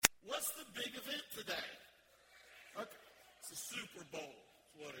what's the big event today? Okay, it's the Super Bowl.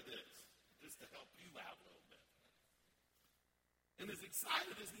 That's what it is. Just to help you out a little bit. And as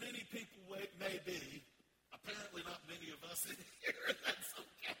excited as many people may be, apparently not many of us in here, and that's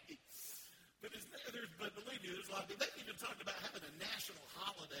okay. But believe me, there's a lot of people. They even talked about having a national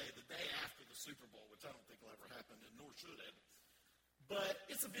holiday the day after the Super Bowl, which I don't think will ever happen, and nor should it. But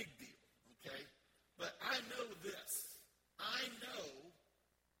it's a big deal, okay? But I know this. I know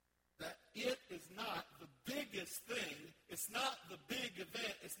that it is not the biggest thing. It's not the big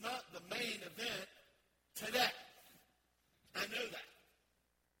event. It's not the main event today. I know that.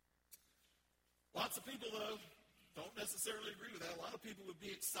 Lots of people, though, don't necessarily agree with that. A lot of people would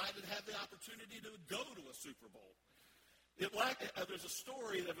be excited to have the opportunity to go to a Super Bowl. There's a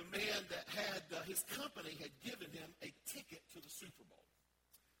story of a man that had his company had given him a ticket to the Super Bowl.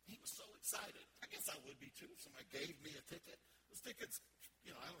 He was so excited. I guess I would be too if somebody gave me a ticket. Those tickets,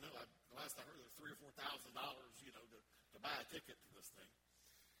 I don't know. The last I heard, they're $3,000 or $4,000, to buy a ticket to this thing.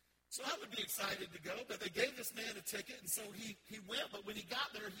 So I would be excited to go, but they gave this man a ticket, and so he went. But when he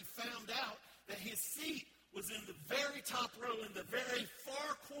got there, he found out that his seat was in the very top row, in the very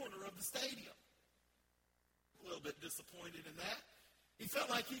far corner of the stadium. A little bit disappointed in that. He felt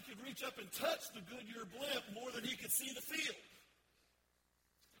like he could reach up and touch the Goodyear blimp more than he could see the field.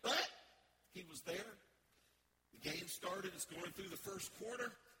 But he was there. The game started. It's going through the first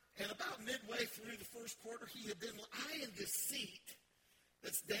quarter. And about midway through the first quarter, he had been eyeing this seat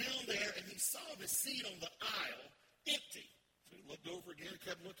that's down there, and he saw the seat on the aisle empty. So he looked over again,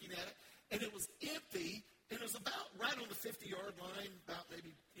 kept looking at it, and it was empty, and it was about right on the 50-yard line, about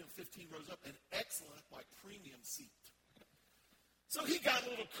maybe 15 rows up, an excellent, premium seat. So he got a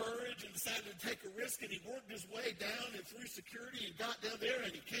little courage and decided to take a risk, and he worked his way down and through security and got down there,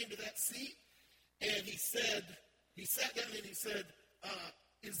 and he came to that seat, and he sat down and he said,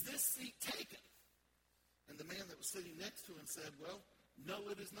 is this seat taken? And the man that was sitting next to him said, well, no,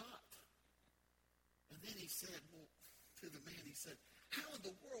 it is not. And then he said, to the man, he said, how in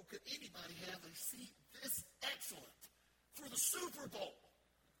the world could anybody have a seat this excellent for the Super Bowl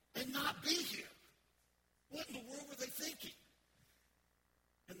and not be here? What in the world were they thinking?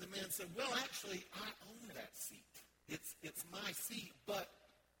 And the man said, well, actually, I own that seat. It's my seat, but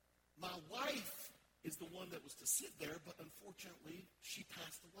my wife is the one that was to sit there, but unfortunately, she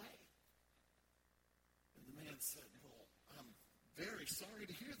passed away. And the man said, well, I'm very sorry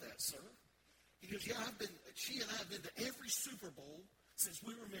to hear that, sir. He goes, yeah, she and I have been to every Super Bowl since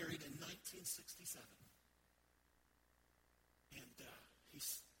we were married in 1967. And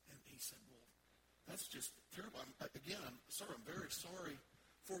he said, well, that's just terrible. I'm very sorry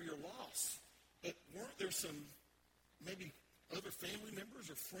for your loss. But weren't there some maybe other family members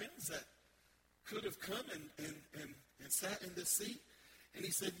or friends that could have come and sat in this seat? And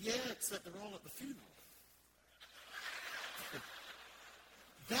he said, yeah, except they're all at the funeral.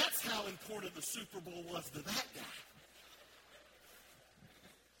 That's how important the Super Bowl was to that guy.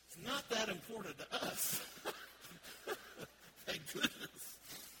 It's not that important to us. Thank goodness.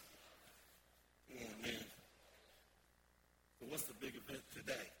 Oh, man. So what's the big event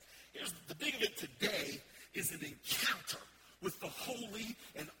today? The big event today is an encounter with the holy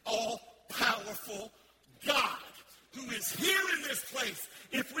and all-powerful God who is here in this place.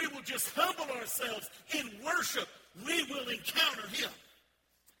 If we will just humble ourselves in worship, we will encounter him.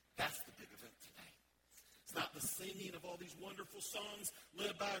 That's the big event today. It's not the singing of all these wonderful songs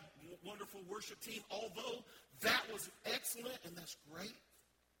led by a wonderful worship team, although that was excellent and that's great.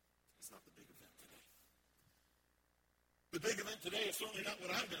 It's not the big event today. The big event today is certainly not what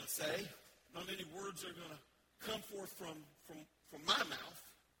I'm going to say. Not any words are going to come forth from my mouth.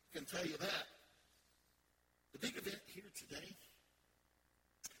 I can tell you that. The big event here today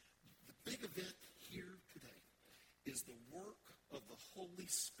is the work of the Holy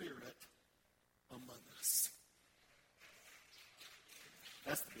Spirit among us.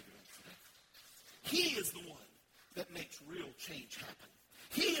 That's the big event today. He is the one that makes real change happen.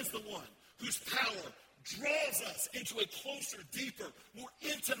 He is the one whose power draws us into a closer, deeper, more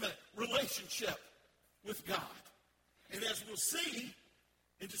intimate relationship with God. And as we'll see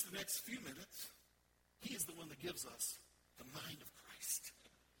in just the next few minutes, he is the one that gives us the mind of Christ.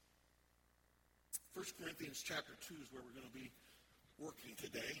 1 Corinthians chapter 2 is where we're going to be working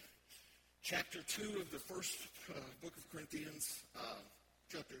today. Chapter 2 of the first book of Corinthians,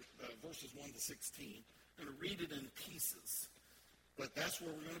 verses 1 to 16. I'm going to read it in pieces. But that's where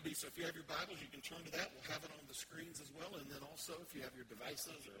we're going to be. So if you have your Bibles, you can turn to that. We'll have it on the screens as well. And then also, if you have your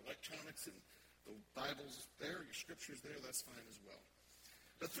devices or electronics and the Bible's there, your scripture's there, that's fine as well.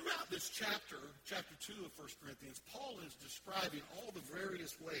 But throughout this chapter 2 of 1 Corinthians, Paul is describing all the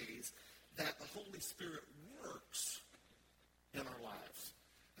various ways that the Holy Spirit works in our lives.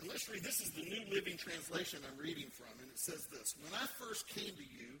 And let's read, this is the New Living Translation I'm reading from, and it says this: "When I first came to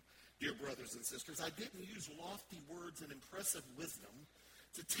you, dear brothers and sisters, I didn't use lofty words and impressive wisdom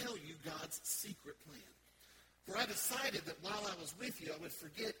to tell you God's secret plan. For I decided that while I was with you, I would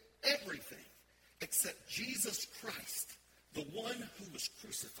forget everything except Jesus Christ, the one who was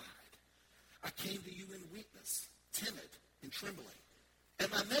crucified. I came to you in weakness, timid, and trembling.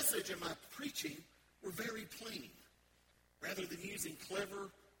 And my message and my preaching were very plain. Rather than using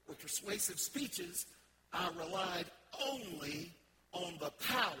clever or persuasive speeches, I relied only on the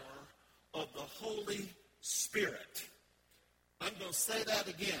power of the Holy Spirit." I'm going to say that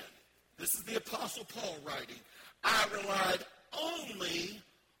again. This is the Apostle Paul writing. I relied only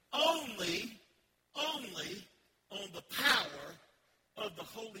on the power of the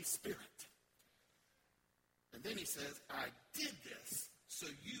Holy Spirit. And then he says, I did this so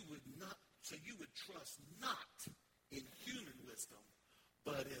you would trust not in human wisdom,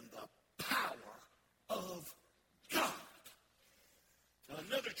 but in the power of God. Now,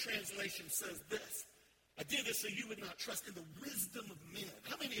 another translation says this: I did this so you would not trust in the wisdom of men.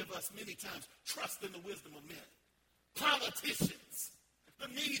 How many of us many times trust in the wisdom of men? Politicians, the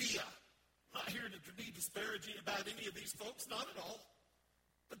media. I'm not here to be disparaging about any of these folks, not at all.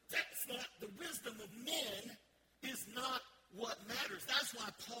 But that's not, the wisdom of men is not what matters. That's why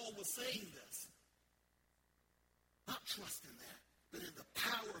Paul was saying this. Not trust in that, but in the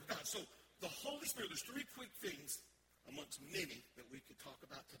power of God. So the Holy Spirit, there's three quick things amongst many that we could talk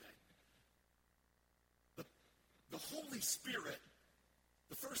about today. The Holy Spirit,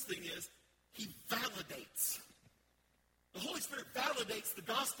 the first thing is, he validates. The Holy Spirit validates the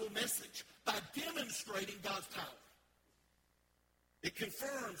gospel message by demonstrating God's power. It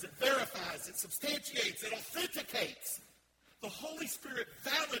confirms, it verifies, it substantiates, it authenticates. The Holy Spirit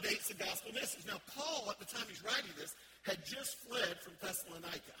validates the gospel message. Now, Paul, at the time he's writing this, had just fled from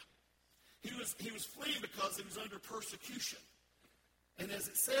Thessalonica. He was fleeing because he was under persecution. And as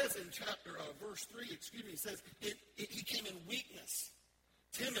it says in verse 3, it says, he came in weakness,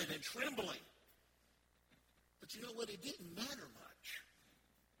 timid and trembling. But you know what? It didn't matter much.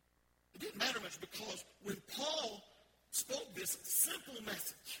 It didn't matter much because when Paul spoke this simple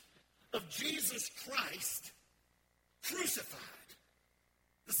message of Jesus Christ crucified,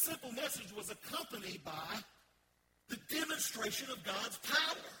 the simple message was accompanied by the demonstration of God's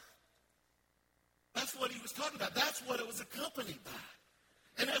power. That's what he was talking about. That's what it was accompanied by.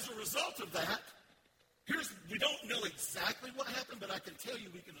 And as a result of that, we don't know exactly what happened, but I can tell you,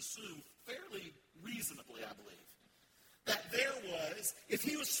 we can assume fairly reasonably, I believe, that there was, if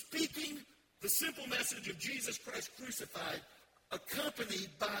he was speaking the simple message of Jesus Christ crucified,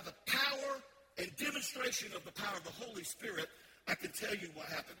 accompanied by the power and demonstration of the power of the Holy Spirit, I can tell you what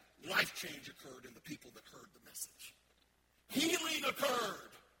happened. Life change occurred in the people that heard the message. Healing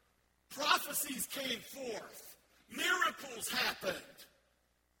occurred. Prophecies came forth. Miracles happened.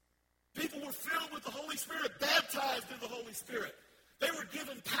 People were filled with the Holy Spirit, baptized in the Holy Spirit. They were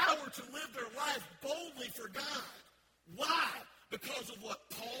given power to live their life boldly for God. Why? Because of what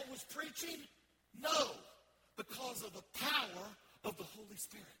Paul was preaching? No. Because of the power of the Holy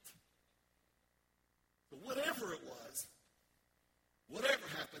Spirit. But whatever it was, whatever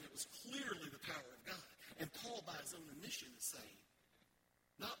happened, it was clearly the power of God. And Paul, by his own admission, is saying,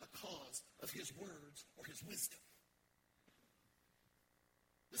 not because of his words or his wisdom.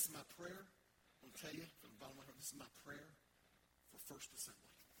 This is my prayer. I'm going to tell you from the bottom of my heart, this is my prayer for First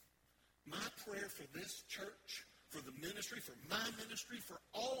Assembly. My prayer for this church, for the ministry, for my ministry, for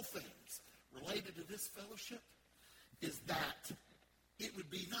all things related to this fellowship, is that it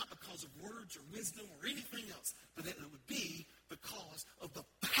would be not because of words or wisdom or anything else, but that it would be because of the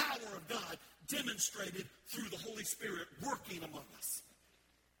power of God demonstrated through the Holy Spirit working among us.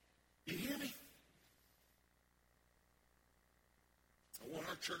 You hear me? I want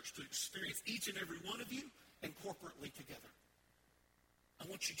our church to experience, each and every one of you, and corporately together. I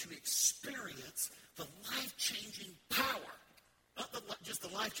want you to experience the life-changing power, not just the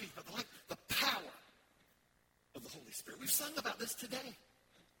life-changing, but the power of the Holy Spirit. We've sung about this today.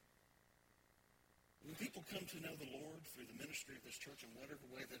 When people come to know the Lord through the ministry of this church in whatever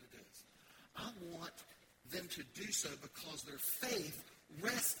way that it is, I want them to do so because their faith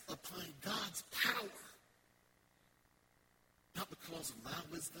rests upon God's power. Not because of my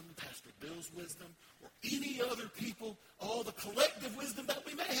wisdom, Pastor Bill's wisdom, or any other people, all the collective wisdom that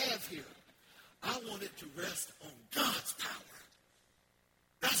we may have here. I want it to rest on God's power.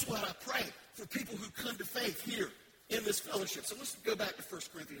 That's what I pray for people who come to faith here in this fellowship. So let's go back to 1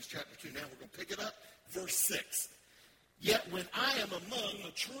 Corinthians chapter 2 now. We're going to pick it up, verse 6. Yet when I am among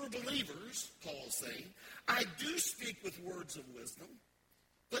mature believers, Paul is saying, I do speak with words of wisdom,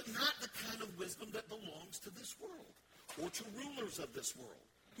 but not the kind of wisdom that belongs to this world or to rulers of this world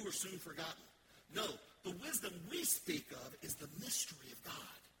who are soon forgotten. No, the wisdom we speak of is the mystery of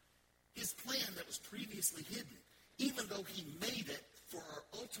God, his plan that was previously hidden, even though he made it for our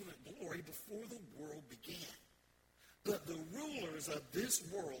ultimate glory before the world began. But the rulers of this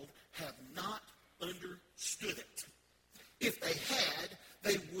world have not understood it. If they had,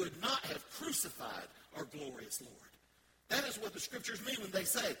 they would not have crucified our glorious Lord. That is what the scriptures mean when they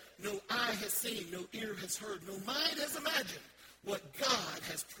say, no eye has seen, no ear has heard, no mind has imagined what God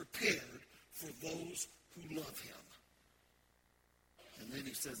has prepared for those who love him. And then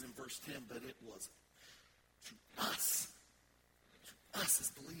he says in verse 10, but it was to us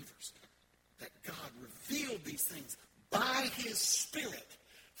as believers, that God revealed these things by his Spirit.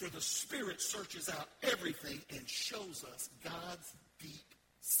 For the Spirit searches out everything and shows us God's deep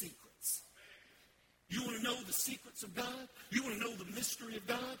secrets. You want to know the secrets of God? You want to know the mystery of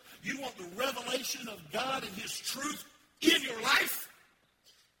God? You want the revelation of God and his truth in your life?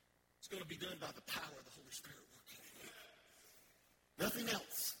 It's going to be done by the power of the Holy Spirit working in you. Nothing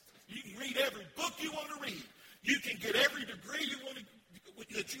else. You can read every book you want to read. You can get every degree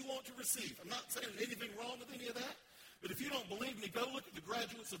that you want to receive. I'm not saying anything wrong with any of that. But if you don't believe me, go look at the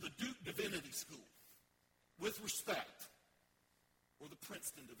graduates of the Duke Divinity School, with respect, or the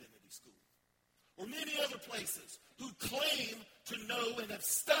Princeton Divinity School, or many other places who claim to know and have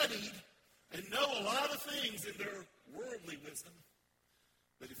studied and know a lot of things in their worldly wisdom.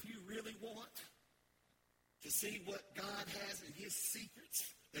 But if you really want to see what God has in his secrets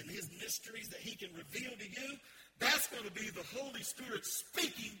and his mysteries that he can reveal to you, that's going to be the Holy Spirit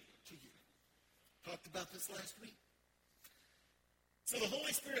speaking to you. Talked about this last week. So the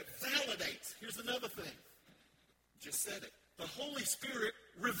Holy Spirit validates. Here's another thing. Just said it. The Holy Spirit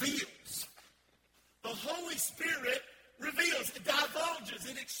reveals. The Holy Spirit reveals. It divulges.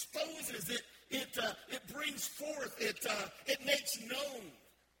 It exposes. It brings forth. It makes known.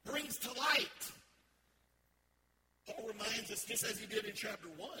 Brings to light. Paul reminds us, just as he did in chapter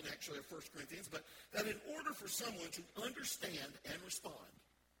 1, actually, of 1 Corinthians, but that in order for someone to understand and respond,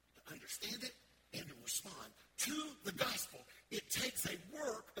 to understand it and to respond to the gospel, it takes a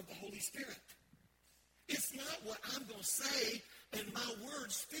work of the Holy Spirit. It's not what I'm going to say and my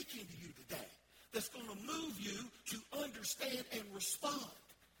words speaking to you today that's going to move you to understand and respond.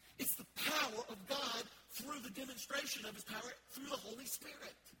 It's the power of God through the demonstration of his power through the Holy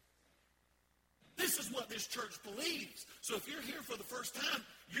Spirit. This is what this church believes. So if you're here for the first time,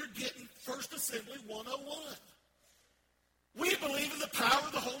 you're getting First Assembly 101. We believe in the power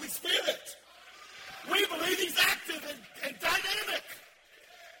of the Holy Spirit. We believe he's active and dynamic.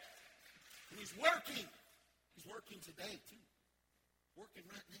 And he's working. He's working today, too. Working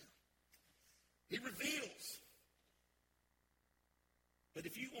right now. He reveals. But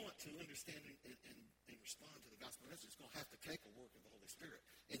if you want to understand and respond to the gospel message, it's going to have to take a work of the Holy Spirit.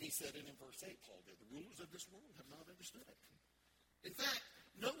 And he said it in verse 8, Paul did. The rulers of this world have not understood it. In fact,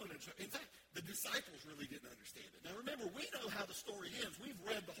 no one understood. In fact, the disciples really didn't understand it. Now remember, we know how the story ends. We've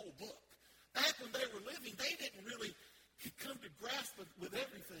read the whole book. Back when they were living, they didn't really come to grasp with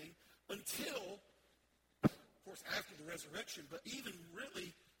everything until, of course, after the resurrection, but even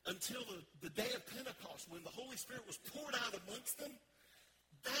really until the day of Pentecost, when the Holy Spirit was poured out amongst them.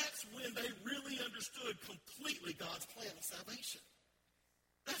 That's when they really understood completely God's plan of salvation.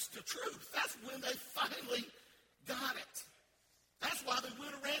 That's the truth. That's when they finally got it. That's why they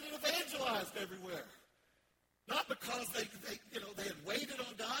went around and evangelized everywhere. Not because they had waited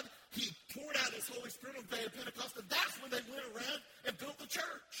on God. He poured out his Holy Spirit on the day of Pentecost, and that's when they went around and built the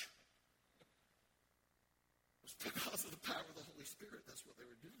church. It was because of the power of the Holy Spirit. That's what they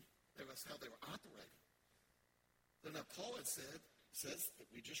were doing. That's how they were operating. Then now Paul had says that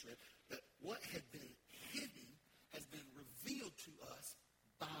we just read, that what had been hidden has been revealed to us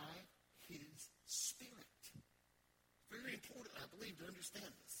by his Spirit. Very important, I believe, to understand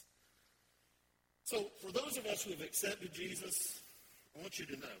this. So, for those of us who have accepted Jesus, I want you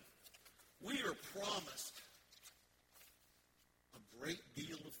to know, we are promised a great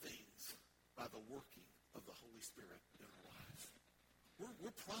deal of things by the working of the Holy Spirit in our lives.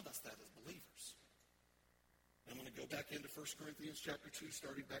 We're promised that as believers. I'm going to go back into 1 Corinthians chapter 2,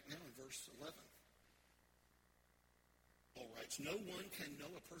 starting back now in verse 11. Paul writes, no one can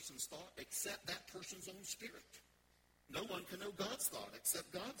know a person's thought except that person's own spirit. No one can know God's thought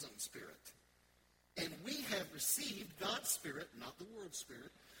except God's own spirit. And we have received God's Spirit, not the world's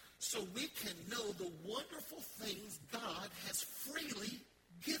spirit, so we can know the wonderful things God has freely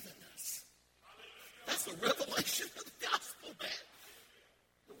given us. That's the revelation of the gospel, man.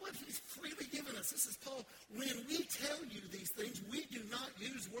 What he's freely given us. This is Paul. When we tell you these things, we do not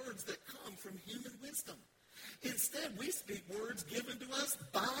use words that come from human wisdom. Instead, we speak words given to us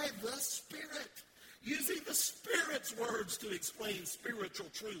by the Spirit, using the Spirit's words to explain spiritual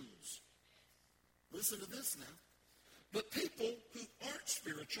truths. Listen to this now. But people who aren't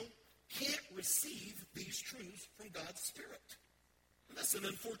spiritual can't receive these truths from God's Spirit. And that's an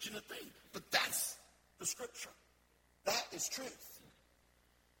unfortunate thing, but that's the Scripture. That is truth.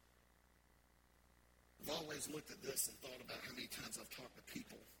 I've always looked at this and thought about how many times I've talked to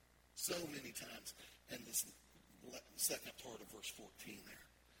people, so many times, and this second part of verse 14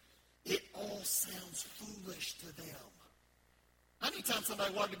 there. It all sounds foolish to them. How many times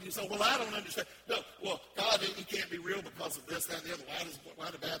somebody walked up to you and said, well, I don't understand. No, well, God, he can't be real because of this, that, and the other. Why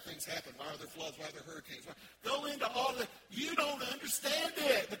do bad things happen? Why are there floods? Why are there hurricanes? Go into all of that. You don't understand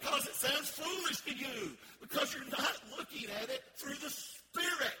it because it sounds foolish to you, because you're not looking at it through the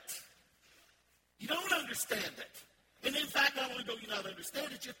Spirit. You don't understand it. And in fact, not only do you not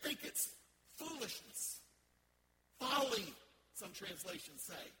understand it, you think it's foolishness. Folly, some translations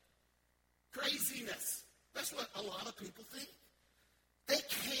say. Craziness. That's what a lot of people think. They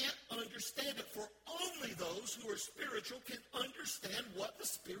can't understand it, for only those who are spiritual can understand what the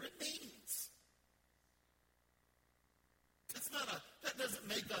Spirit means. That doesn't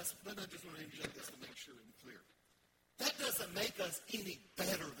make us, but I just want to inject this to make sure I'm clear. That doesn't make us any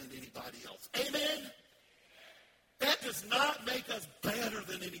better than anybody else. Amen? That does not make us better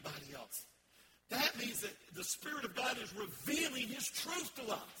than anybody else. That means that the Spirit of God is revealing His truth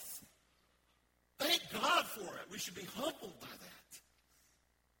to us. Thank God for it. We should be humbled by that.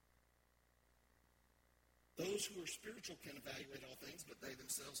 Those who are spiritual can evaluate all things, but they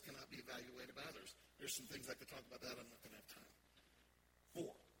themselves cannot be evaluated by others. There's some things I could talk about that. I'm not going to have time.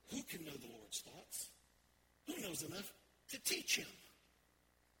 4, who can know the Lord's thoughts? Who knows enough to teach him?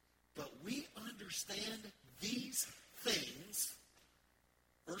 But we understand these things,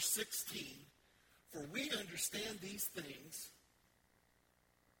 verse 16, for we understand these things,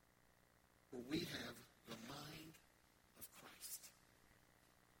 for we have the mind of Christ.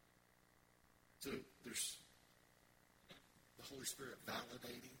 So there's the Holy Spirit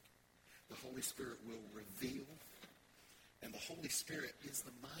validating, the Holy Spirit will reveal, and the Holy Spirit is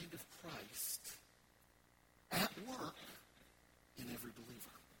the mind of Christ at work in every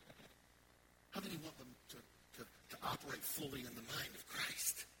believer. How many want them to operate fully in the mind of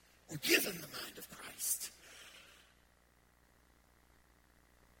Christ, or given the mind of Christ?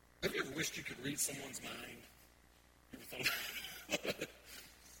 Have you ever wished you could read someone's mind? Ever thought?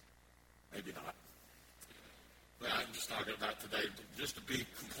 Maybe not. Well, I'm just talking about today, just to be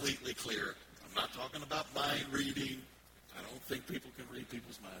completely clear, I'm not talking about mind reading. I don't think people can read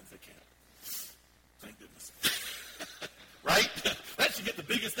people's minds. They can't. Thank goodness. Right? That should get the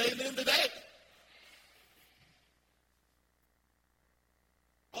biggest amen today.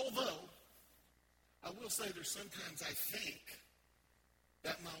 Although, I will say there's sometimes I think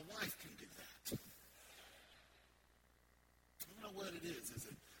that my wife can do that. I don't know what it is. Is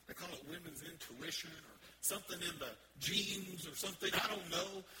it, they call it women's intuition or something in the genes or something? I don't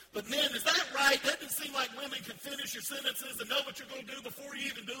know. But men, is that right? Doesn't it seem like women can finish your sentences and know what you're going to do before you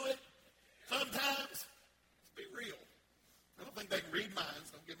even do it? Sometimes. Let's be real. I don't think they can read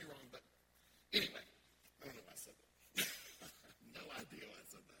minds, don't get me wrong, but anyway, I don't know why I said that. No idea why I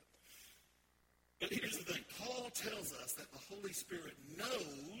said that. But here's the thing. Paul tells us that the Holy Spirit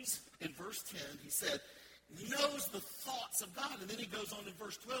knows, in verse 10, he said, knows the thoughts of God. And then he goes on in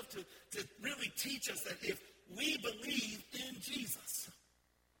verse 12 to really teach us that if we believe in Jesus,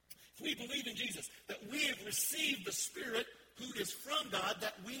 that we have received the Spirit who is from God,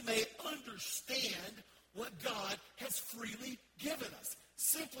 that we may understand what God has freely given us.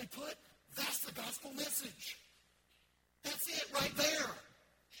 Simply put, that's the gospel message. That's it right there.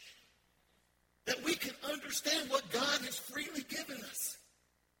 That we can understand what God has freely given us.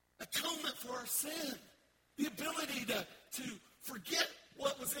 Atonement for our sin. The ability to forget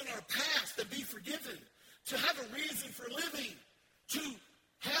what was in our past and be forgiven. To have a reason for living. To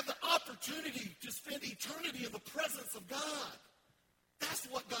have the opportunity to spend eternity in the presence of God. That's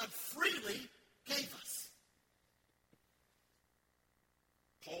what God freely gave us.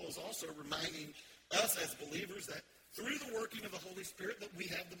 Paul is also reminding us as believers that through the working of the Holy Spirit that we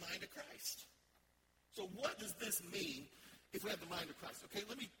have the mind of Christ. So what does this mean if we have the mind of Christ? Okay,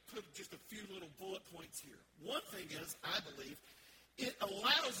 let me put just a few little bullet points here. One thing is, I believe, it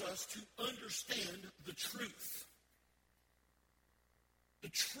allows us to understand the truth. The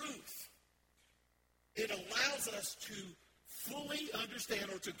truth. It allows us to fully understand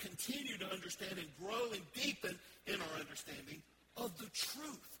or to continue to understand and grow and deepen in our understanding of the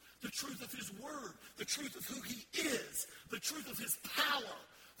truth of his word, the truth of who he is, the truth of his power,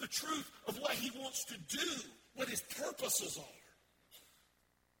 the truth of what he wants to do, what his purposes are.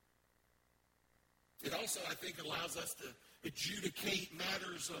 It also, I think, allows us to adjudicate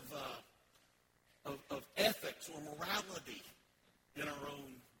matters of ethics or morality in our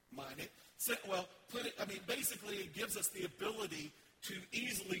own mind. Basically, it gives us the ability to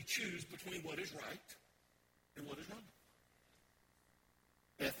easily choose between what is right and what is wrong.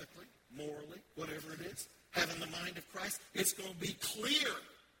 Ethically, morally, whatever it is, having the mind of Christ, it's going to be clear.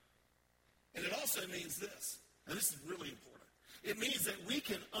 And it also means this, and this is really important. It means that we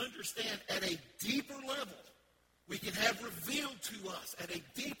can understand at a deeper level, we can have revealed to us at a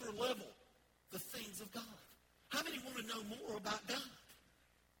deeper level the things of God. How many want to know more about God?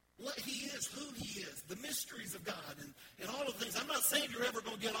 What he is, who he is, the mysteries of God, and all of the things. I'm not saying you're ever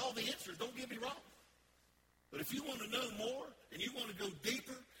going to get all the answers. Don't get me wrong. But if you want to know more, and you want to go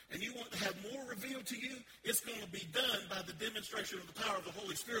deeper, and you want to have more revealed to you, it's going to be done by the demonstration of the power of the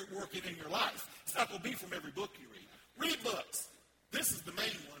Holy Spirit working in your life. It's not going to be from every book you read. Read books. This is the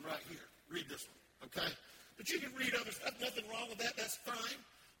main one right here. Read this one, okay? But you can read other stuff. Nothing wrong with that. That's fine.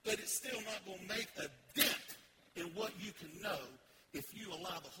 But it's still not going to make a dent in what you can know if you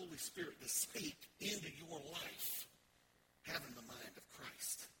allow the Holy Spirit to speak into your life, having the mind of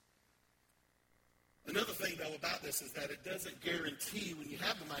Christ. Another thing, though, about this is that it doesn't guarantee when you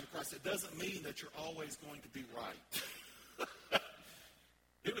have the mind of Christ, it doesn't mean that you're always going to be right.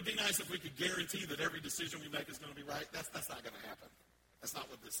 It would be nice if we could guarantee that every decision we make is going to be right. That's not going to happen. That's not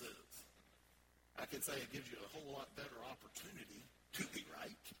what this is. I can say it gives you a whole lot better opportunity to be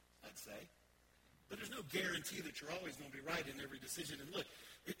right, I'd say. But there's no guarantee that you're always going to be right in every decision. And look,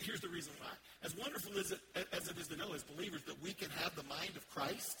 here's the reason why. As wonderful as it is to know as believers that we can have the mind of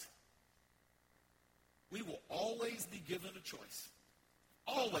Christ, we will always be given a choice.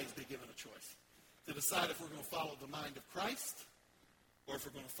 Always be given a choice to decide if we're going to follow the mind of Christ or if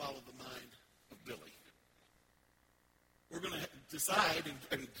we're going to follow the mind of Billy. We're going to decide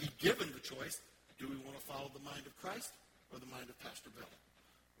and be given the choice, do we want to follow the mind of Christ or the mind of Pastor Bill?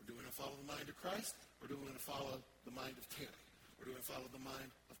 Or do we want to follow the mind of Christ or do we want to follow the mind of Terry? Or do we want to follow the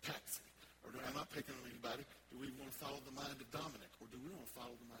mind of Patsy? I'm not picking on anybody. Do we want to follow the mind of Dominic or do we want to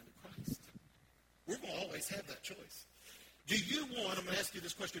follow the mind of Christ? We're going to always have that choice. I'm going to ask you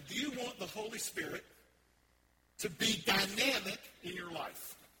this question, do you want the Holy Spirit to be dynamic in your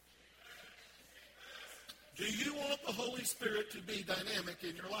life? Do you want the Holy Spirit to be dynamic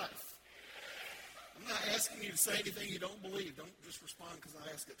in your life? I'm not asking you to say anything you don't believe. Don't just respond because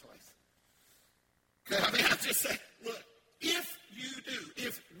I asked it twice. Okay, I'm just saying, look, if you do,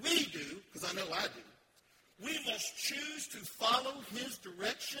 if we do, because I know I do, we must choose to follow his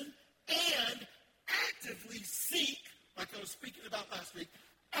direction and actively seek, like I was speaking about last week,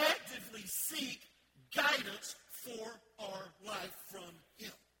 actively seek guidance for our life from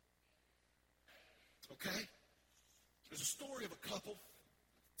him. Okay? There's a story of a couple.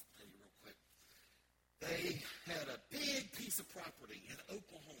 I'll tell you real quick. They had a big piece of property in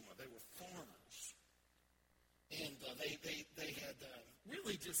Oklahoma. They were farmers. And they had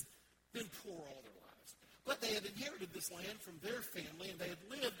really just been poor all their lives. But they had inherited this land from their family, and they had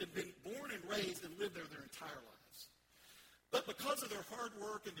lived and been born and raised and lived there their entire lives. But because of their hard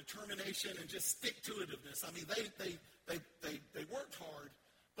work and determination and just stick-to-itiveness, they worked hard,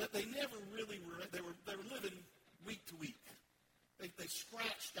 but they never really were. They were living week to week. They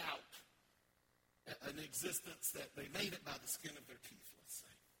scratched out an existence that they made it by the skin of their teeth, let's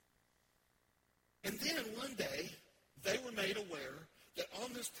say. And then one day, they were made aware that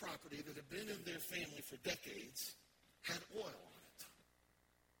on this property that had been in their family for decades had oil on it.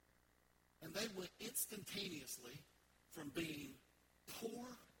 And they went instantaneously from being poor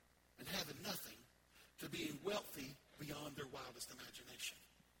and having nothing to being wealthy beyond their wildest imagination.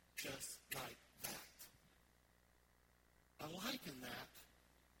 Just like that. I liken that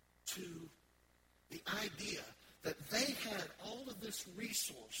to the idea that they had all of this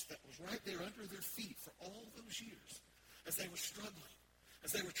resource that was right there under their feet for all those years as they were struggling,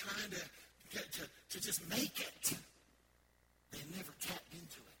 as they were trying to just make it. They never tapped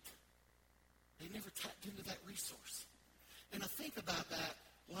into it. They never tapped into that resource. And I think about that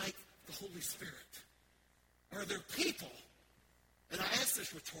like the Holy Spirit. Are there people, and I ask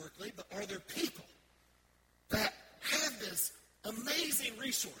this rhetorically, but are there people that have this amazing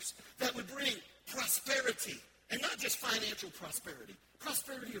resource that would bring prosperity, and not just financial prosperity,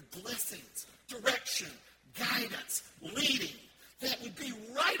 prosperity of blessings, direction, guidance, leading, that would be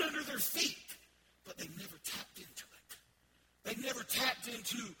right under their feet, but they never tapped into it. They never tapped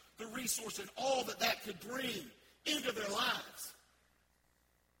into the resource and all that that could bring into their lives.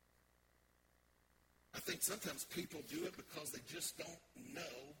 I think sometimes people do it because they just don't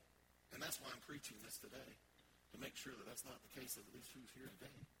know, and that's why I'm preaching this today, to make sure that that's not the case of at least who's here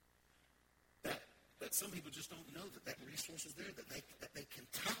today. That some people just don't know that resource is there, that they can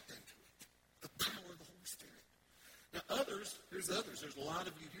tap into it, the power of the Holy Spirit. Now here's others. There's a lot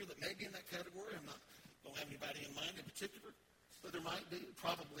of you here that may be in that category. Don't have anybody in mind in particular, but there might be, it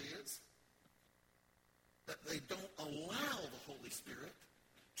probably is, that they don't allow the Holy Spirit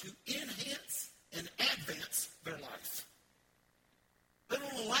to enhance and advance their life. They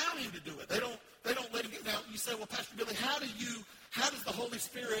don't allow him to do it. They don't let him get. Now you say, well, Pastor Billy, how does the Holy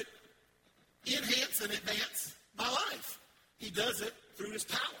Spirit enhance and advance my life? He does it through his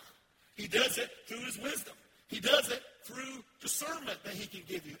power. He does it through his wisdom. He does it through discernment that he can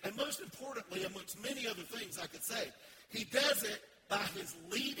give you. And most importantly, amongst many other things I could say, he does it by his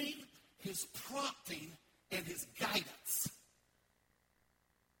leading, his prompting, and his guidance.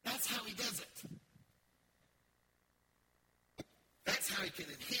 That's how he does it. That's how he can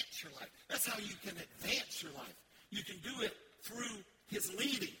enhance your life. That's how you can advance your life. You can do it through his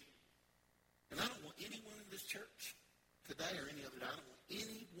leading. And I don't want anyone in this church today or any other day, I don't want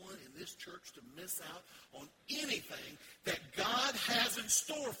anyone in this church to miss out on anything that God has in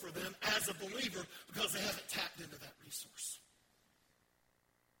store for them as a believer because they haven't tapped into that resource.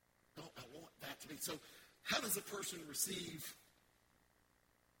 No, I want that to be. So how does a person receive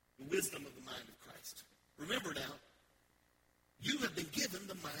the wisdom of the mind of Christ? Remember now, you have been given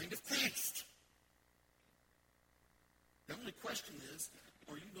the mind of Christ. The only question is,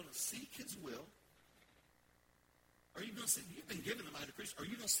 are you going to seek his will? Are you going to seek, you've been given the mind of Christ, are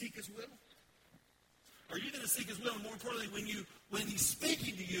you going to seek his will? Are you going to seek his will? And more importantly, when he's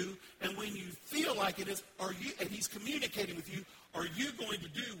speaking to you and when you feel like it is, and he's communicating with you, are you going to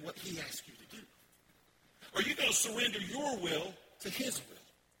do what he asks you to do? Are you going to surrender your will to his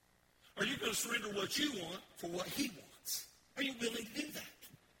will? Are you going to surrender what you want for what he wants? Are you willing to do that?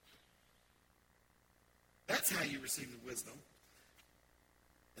 That's how you receive the wisdom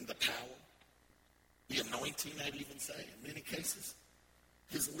and the power, the anointing, I'd even say, in many cases.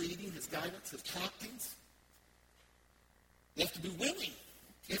 His leading, his guidance, his promptings. You have to be willing.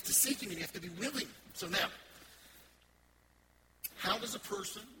 You have to seek him and you have to be willing. So now, how does a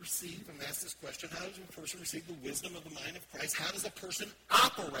person receive, I'm asked this question, how does a person receive the wisdom of the mind of Christ? How does a person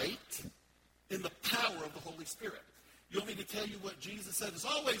operate in the power of the Holy Spirit? You want me to tell you what Jesus said? It's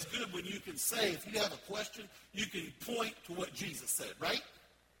always good when you can say, if you have a question, you can point to what Jesus said, right?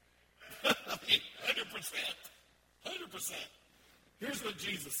 I mean, 100%. 100%. Here's what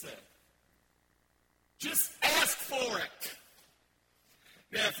Jesus said. Just ask for it.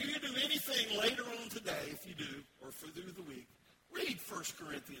 Now, if you do anything later on today, if you do, or through the week, read 1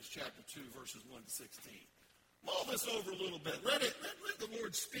 Corinthians chapter 2, verses 1 to 16. Mull this over a little bit. Let the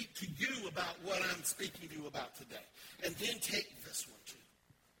Lord speak to you about what I'm speaking to you about today. And then take this one too.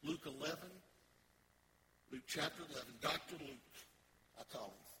 Luke chapter 11, Dr. Luke, I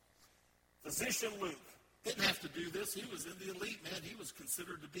call him. Physician Luke. Didn't have to do this. He was in the elite, man. He was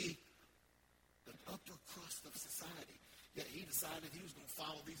considered to be the upper crust of society. Yet he decided he was going to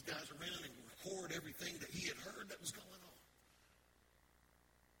follow these guys around and record everything that he had heard that was going on.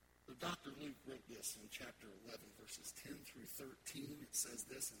 So Dr. Luke wrote this in chapter 11, verses 10 through 13. It says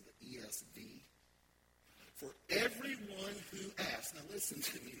this in the ESV. For everyone who asks, now listen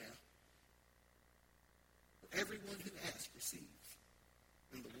to me now. For everyone who asks receives,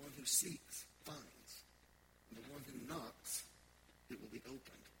 and the one who seeks finds, and the one who knocks, it will be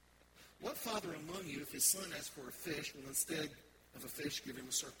opened. What father among you, if his son asks for a fish, will instead of a fish give him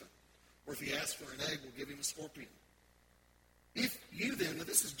a serpent? Or if he asks for an egg, will give him a scorpion? If you then, now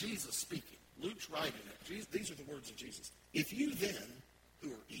this is Jesus speaking. Luke's writing it. These are the words of Jesus. If you then, who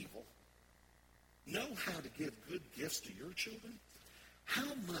are evil, know how to give good gifts to your children, how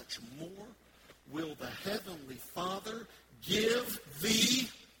much more will the Heavenly Father give thee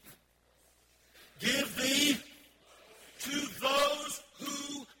to those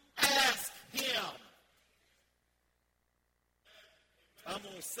who ask him? I'm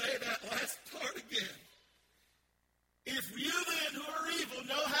going to say that last part again. If you then who are evil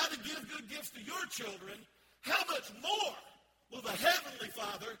know how to give good gifts to your children, how much more will the Heavenly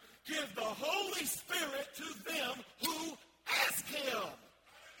Father give the Holy Spirit to them who ask him?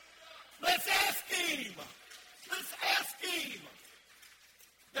 Let's ask him. Let's ask him.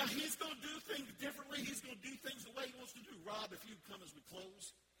 Now, he's going to do things differently. He's going to do things the way he wants to do. Rob, if you come as we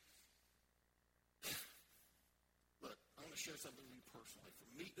close. Look, I want to share something with you personally. For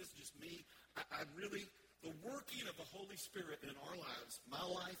me, this is just me. I really, the working of the Holy Spirit in our lives, my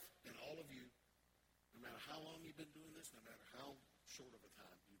life and all of you, no matter how long you've been doing this, no matter how short of a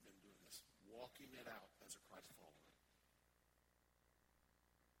time you've been doing this, walking it out as a Christ follower.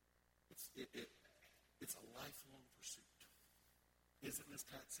 It's a lifelong pursuit. Isn't Miss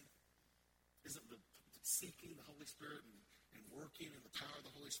Patsy? Isn't the seeking the Holy Spirit and working in the power of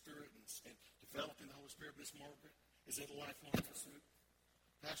the Holy Spirit and developing the Holy Spirit, Miss Margaret? Is it a lifelong pursuit?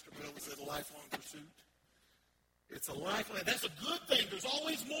 Pastor Bill, is it a lifelong pursuit? It's a lifelong. That's a good thing. There's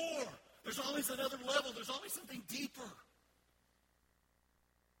always more. There's always another level. There's always something deeper.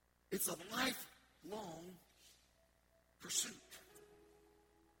 It's a lifelong pursuit.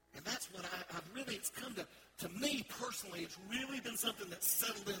 And that's what I've really, it's come to me personally, it's really been something that's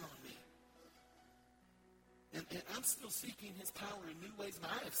settled in on me. And I'm still seeking his power in new ways.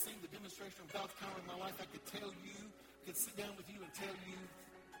 And I have seen the demonstration of God's power in my life. I could tell you, I could sit down with you and tell you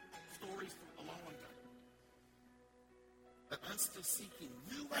stories from a long, long time. But I'm still seeking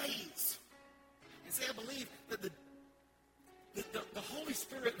new ways. And see, I believe that the Holy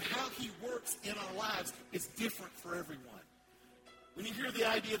Spirit and how he works in our lives is different for everyone. When you hear the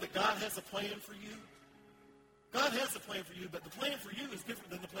idea that God has a plan for you, God has a plan for you, but the plan for you is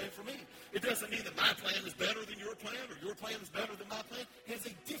different than the plan for me. It doesn't mean that my plan is better than your plan or your plan is better than my plan. He has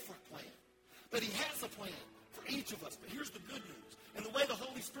a different plan. But he has a plan for each of us. But here's the good news. And the way the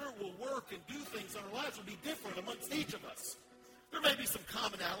Holy Spirit will work and do things in our lives will be different amongst each of us. There may be some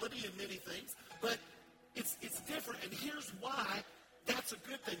commonality in many things, but it's different. And here's why that's a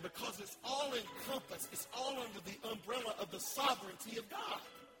good thing, because it's all encompassed. It's all under the umbrella of the sovereignty of God.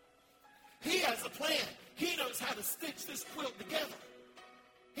 He has a plan. He knows how to stitch this quilt together.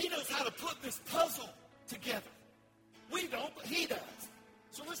 He knows how to put this puzzle together. We don't, but he does.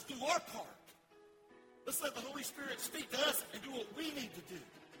 So let's do our part. Let's let the Holy Spirit speak to us and do what we need to do.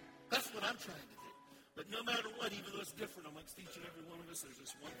 That's what I'm trying to do. But no matter what, even though it's different amongst each and every one of us, there's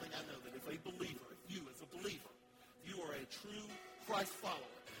just one thing I know, that if a believer, if you as a believer, you are a true Christ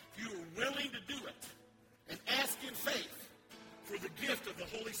follower, if you are willing to do it and ask in faith for the gift of the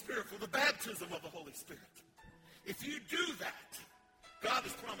Holy Spirit, for the baptism of the Holy Spirit, if you do that, God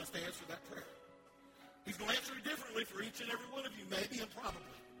has promised to answer that prayer. He's going to answer it differently for each and every one of you, maybe and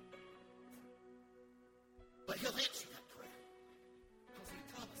probably. But he'll answer that prayer because he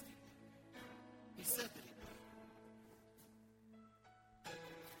promised he would. He said that he would.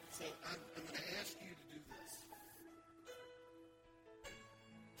 So I'm going to ask you to do this.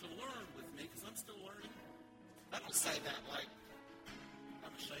 To learn with me, because I'm still learning. I don't say that like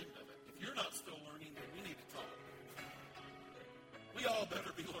I'm ashamed of it. If you're not still learning, then we need to talk. We all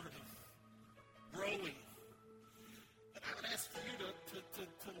better be learning, growing. And I would ask for you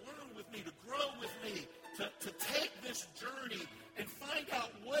to learn with me, to grow with me, to take this journey and find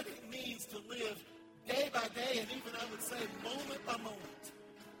out what it means to live day by day, and even I would say moment by moment,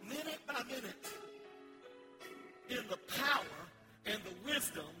 minute by minute, in the power and the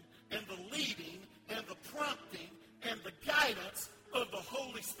wisdom and the leading and the prompting and the guidance of the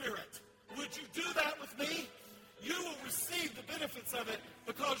Holy Spirit. Would you do that with me? You will receive the benefits of it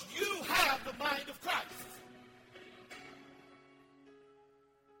because you have the mind of Christ.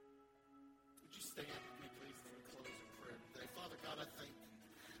 Would you stand with me, please, as we close in prayer today? Father God,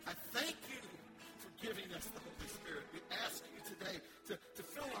 I thank you for giving us the Holy Spirit. We ask you today to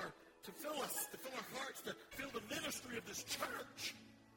fill our hearts, to fill the ministry of this church